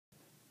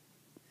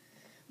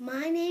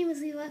My name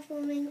is Levi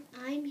Fleming.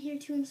 I'm here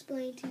to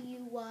explain to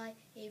you why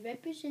a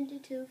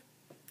representative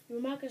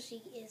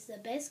democracy is the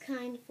best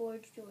kind for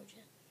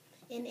Georgia.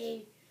 In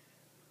a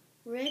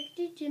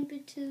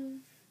representative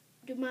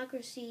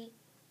democracy,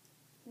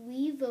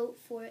 we vote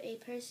for a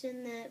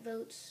person that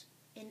votes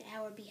in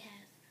our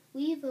behalf.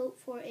 We vote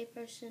for a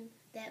person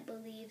that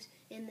believes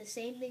in the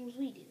same things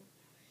we do.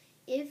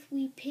 If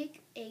we pick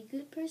a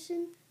good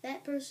person,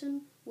 that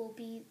person will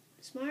be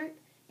smart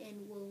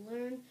and will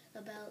learn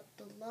about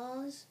the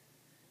laws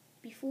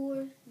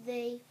before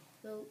they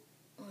vote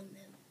on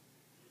them.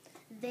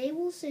 They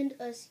will send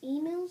us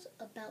emails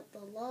about the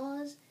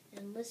laws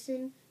and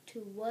listen to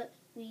what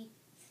we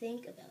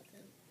think about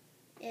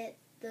them. At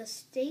the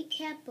state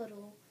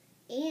capitol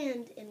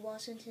and in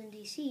Washington,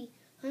 D.C.,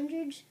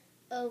 hundreds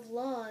of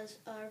laws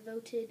are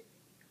voted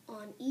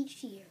on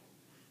each year.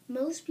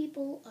 Most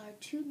people are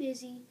too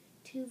busy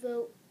to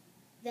vote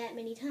that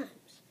many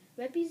times.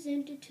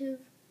 Representative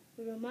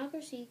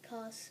democracy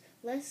costs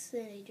less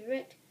than a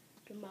direct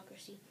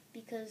democracy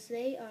because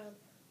there are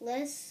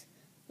less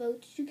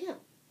votes to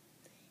count.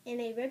 In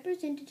a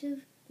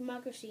representative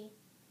democracy,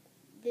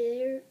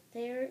 there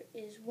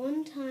is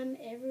one time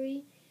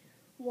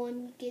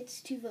everyone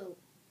gets to vote.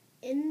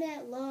 In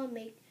that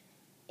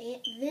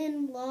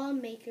then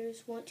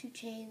lawmakers want to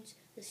change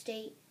the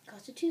state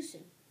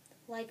constitution,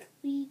 like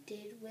we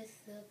did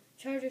with the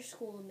charter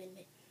school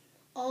amendment.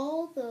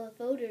 All the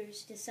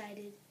voters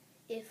decided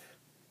if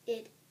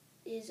it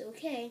is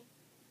okay.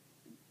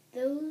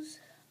 Those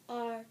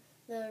are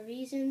the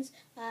reasons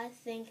I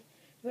think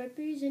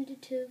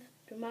representative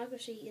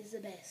democracy is the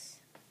best.